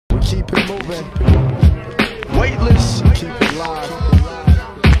keep it moving. Weightless, keep it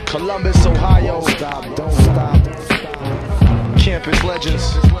live. Columbus, Ohio, stop, don't stop. Campus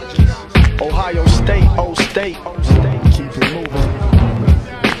legends. Ohio State, O State, keep it moving.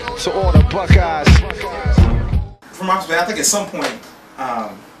 To all the Buckeyes. From my perspective, I think at some point,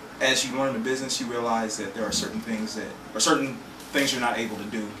 as you learn the business, you realize that there are certain things you're not able to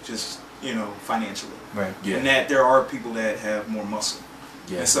do, just financially. Right. Yeah. And that there are people that have more muscle.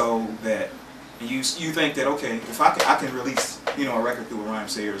 Yeah. And so that you think that, okay, if I can release a record through a Rhyme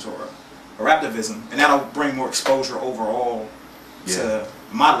Sayers or a Raptivism, and that'll bring more exposure overall to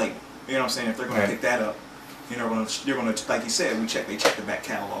my label. You know what I'm saying? If they're going to pick that up, you're going to, like you said, they check the back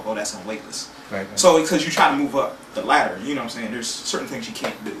catalog. Oh, that's on Weightless. Right. So because you try to move up the ladder, you know what I'm saying? There's certain things you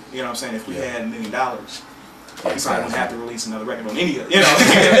can't do. You know what I'm saying? If we had $1 million, we probably wouldn't have to release another record on any of it.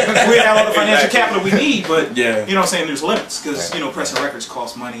 We have all the financial capital we need, but you know what I'm saying? There's limits because pressing records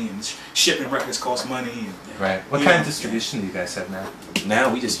costs money and shipping records costs money. And, What kind of distribution do you guys have now?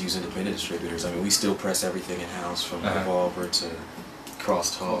 Now we just use independent distributors. I mean, we still press everything in house from Revolver to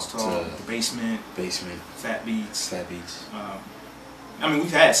Crosstalk to Basement, Fat Beats. I mean,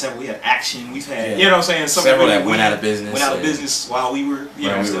 we've had several. We had Action. We've had, you know what I'm saying? Several that went out of business. Went out of business while we were,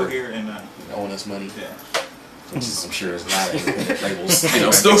 still here and owing us money. Yeah. Which is, I'm sure, is a lot of independent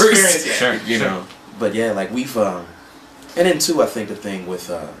labels, stories. Sure. But yeah, like we've, and then too, I think the thing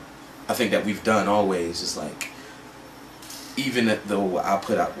with, I think that we've done always is like, even though I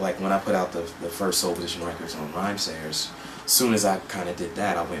put out, like when I put out the first Soul Position records on Rhyme Sayers, as soon as I kind of did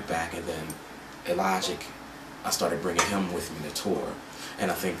that, I went back and then Illogic, I started bringing him with me to tour. And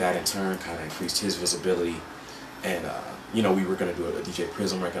I think that in turn kind of increased his visibility. And, we were going to do a DJ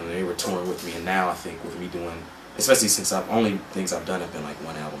Prism record and they were touring with me. And now I think with me doing, especially since only things I've done have been like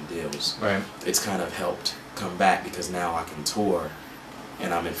one album deals. Right. It's kind of helped come back because now I can tour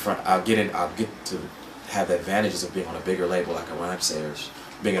and I'm in front, I'll get to have the advantages of being on a bigger label like a Rhyme Sayers,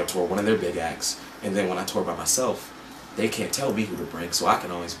 being able to tour one of their big acts. And then when I tour by myself, they can't tell me who to bring, so I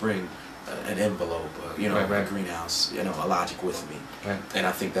can always bring an envelope, a greenhouse, a Logic with me. Right. And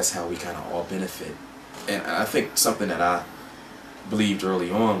I think that's how we kind of all benefit. And I think something that I believed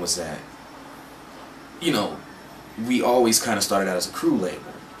early on was that, we always kind of started out as a crew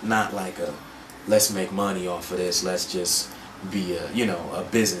label, not like a let's make money off of this, let's just be a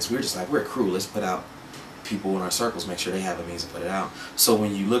business. We were just like, we're a crew, let's put out people in our circles, make sure they have a means to put it out. So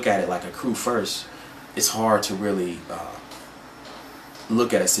when you look at it like a crew first, it's hard to really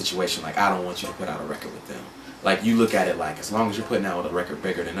look at a situation like, I don't want you to put out a record with them. Like, you look at it like, as long as you're putting out a record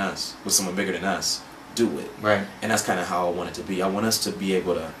bigger than us, with someone bigger than us, do it. Right. And that's kind of how I want it to be. I want us to be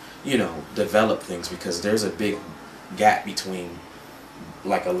able to, develop things, because there's a big gap between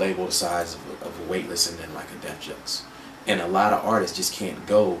like a label the size of a Weightless and then like a Def Jux. And a lot of artists just can't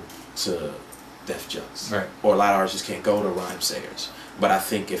go to Def Jux. Right. Or a lot of artists just can't go to Rhyme Sayers. But I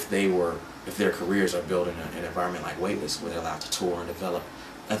think if their careers are built in an environment like Weightless, where they're allowed to tour and develop,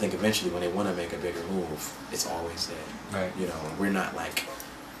 I think eventually when they want to make a bigger move, it's always there. Right. We're not like,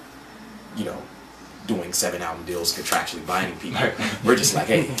 doing 7 album deals, contractually binding people. Right. We're just like,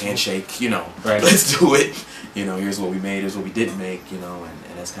 hey, handshake, right. Let's do it. Here's what we made, here's what we didn't make, and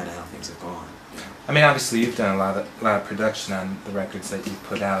that's kind of how things have gone. I mean, obviously you've done a lot of production on the records that you've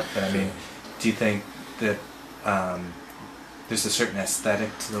put out, but I mean, do you think that there's a certain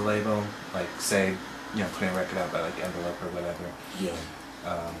aesthetic to the label, like say, putting a record out by like Envelope or whatever? Yeah.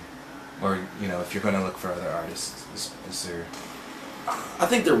 Or if you're going to look for other artists, is there? I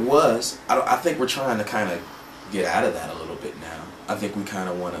think there was. I think we're trying to kind of get out of that a little bit now. I think we kind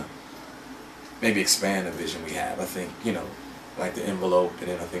of want to maybe expand the vision we have. I think, like the Envelope, and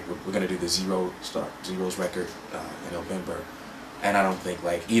then I think we're going to do the Zeros record in November. And I don't think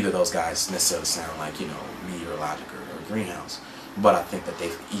like either of those guys necessarily sound like, me or Logic or Greenhouse. But I think that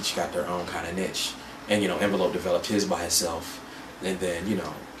they've each got their own kind of niche. And, Envelope developed his by himself. And then,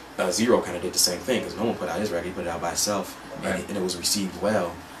 Zero kind of did the same thing, because no one put out his record, he put it out by himself, and it was received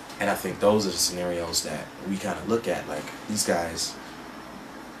well. And I think those are the scenarios that we kind of look at, like, these guys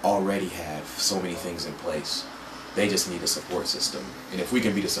already have so many things in place. They just need a support system. And if we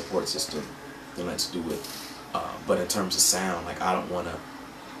can be the support system, then let's do it. But in terms of sound, like, I don't want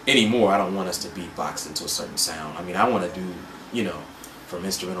us to be boxed into a certain sound. I mean, I want to do, from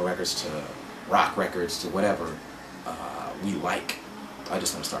instrumental records to rock records to whatever we like. I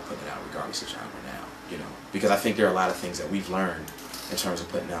just want to start putting it out regardless of genre now, because I think there are a lot of things that we've learned in terms of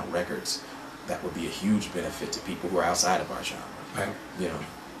putting out records that would be a huge benefit to people who are outside of our genre. Right.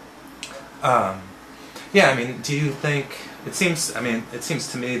 Yeah, I mean, do you think, it seems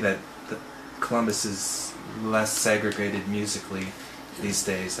to me that Columbus is less segregated musically these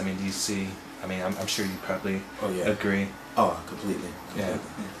days? I mean, do you see? I mean, I'm sure you probably agree. Oh, completely.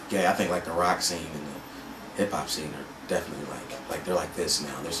 Yeah, I think like the rock scene and the hip hop scene are definitely like they're like this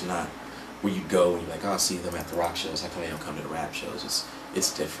now. There's not where you go and you're like, oh, I see them at the rock shows. How come they don't come to the rap shows?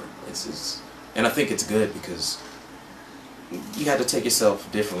 It's different. And I think it's good because you got to take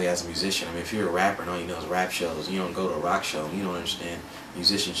yourself differently as a musician. I mean, if you're a rapper and all you know is rap shows, you don't go to a rock show, and you don't understand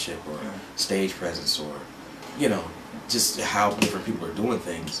musicianship or stage presence or, you know, just how different people are doing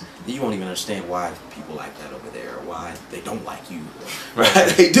things, you won't even understand why people like that over there, or why they don't like you, or why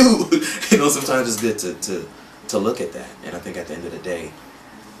they do. You know, sometimes it's good to look at that. And I think at the end of the day,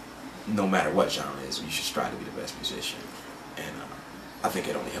 no matter what genre it is, you should strive to be the best musician. And I think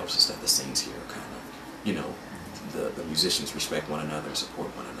it only helps us that the scenes here are kind of, you know, the musicians respect one another and support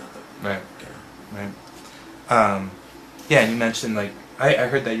one another. Right. Yeah. Right. Yeah, and you mentioned like I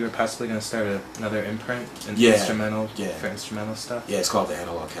heard that you were possibly going to start another imprint for instrumental stuff. Yeah, it's called the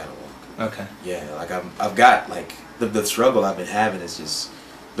Analog Catalog. Okay. Yeah, like I've got like the struggle I've been having is just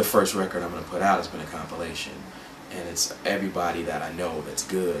the first record I'm going to put out has been a compilation, and it's everybody that I know that's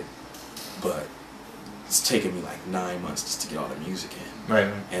good, but it's taken me like 9 months just to get all the music in.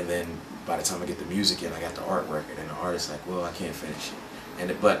 Right. And then by the time I get the music in, I got the art record, and the artist's like, well, I can't finish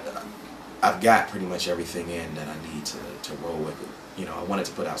it. But I've got pretty much everything in that I need to roll with it. You know, I wanted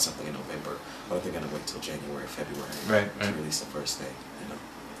to put out something in November, but I think I'm gonna wait till January, February to release the first thing. You know.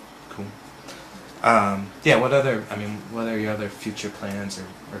 Cool. Yeah. What are your other future plans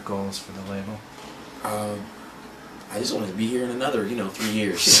or goals for the label? I just want to be here in another, 3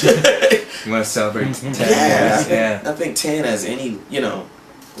 years. You want to celebrate 10 years? I think 10 as any,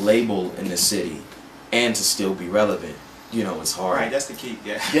 label in the city, and to still be relevant. It's hard. Right, that's the key.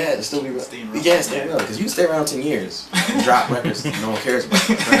 Yeah. Yeah, to still be relevant. Yeah, stay relevant. Because you can stay around 10 years, drop records no one cares about.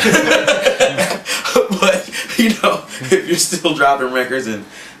 But if you're still dropping records and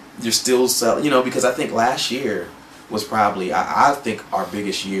you're still selling, because I think last year was probably I think our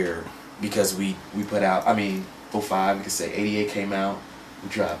biggest year, because we put out, 05, we could say 88 came out. We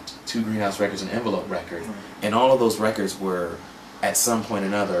dropped 2 Greenhouse records, an Envelope record, and all of those records were at some point or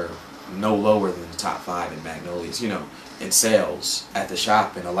another no lower than the top 5 in Magnolias, in sales at the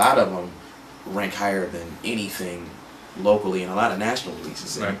shop, and a lot of them rank higher than anything locally, and a lot of national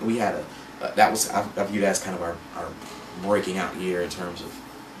releases. And we had I viewed that as kind of our breaking out year in terms of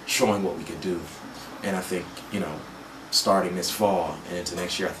showing what we could do. And I think, starting this fall and into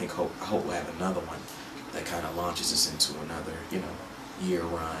next year, I hope we'll have another one that kind of launches us into another, year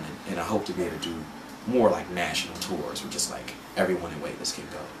run, and I hope to be able to do more like national tours where just like everyone in Weightless can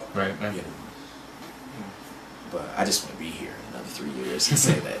go. Right. But I just want to be here in another 3 years and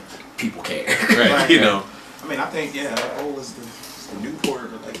say that people care. Right. I think that goal is the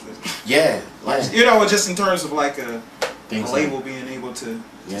Newport, or like the just in terms of like a label being able to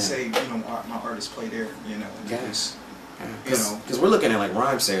say my artists play there, because we're looking at like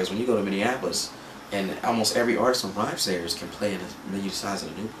Rhymesayers. When you go to Minneapolis, and almost every artist on Rhymesayers can play in a venue the size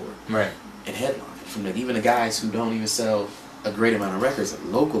of the Newport, right, and headline. From even the guys who don't even sell a great amount of records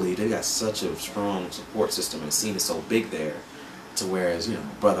locally, they got such a strong support system, and the scene is so big there, to whereas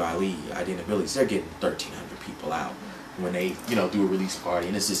Brother Ali, ID and Abilities, they're getting 1,300 people out when they do a release party,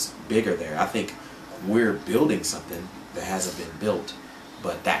 and it's just bigger there. I think we're building something that hasn't been built,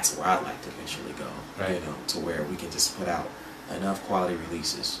 but that's where I'd like to eventually go. Right. To where we can just put out enough quality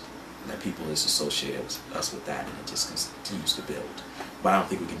releases that people just associate us with that, and it just continues to build. But I don't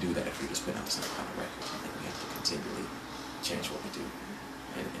think we can do that if we just put out some kind of records. I think we have to continually change what we do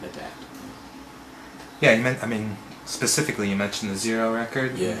and adapt. Yeah, specifically you mentioned the Zero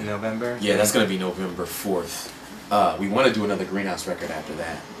record in November. Yeah, that's going to be November 4th. We want to do another Greenhouse record after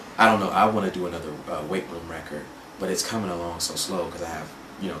that. I don't know. I want to do another Weight Room record, but it's coming along so slow because I have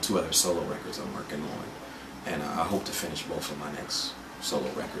 2 other solo records I'm working on, and I hope to finish both of my next solo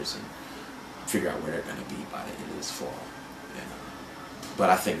records and figure out where they're going to be by the end of this fall. But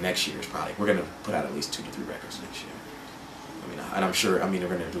I think next year is probably, we're going to put out at least 2 to 3 records next year. And I'm sure, we're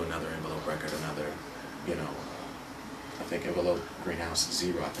going to do another Envelope record, another, I think Envelope, Greenhouse,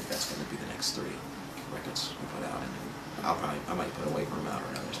 Zero, I think that's going to be the next 3 records we put out. And then I might put a Weight Room out or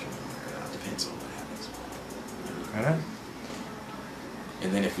another instrumental record out. Depends on what happens. Alright.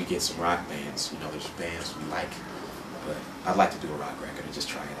 And then if we get some rock bands, there's bands we like, but I'd like to do a rock record and just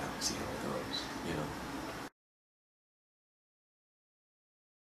try it out and see how it goes,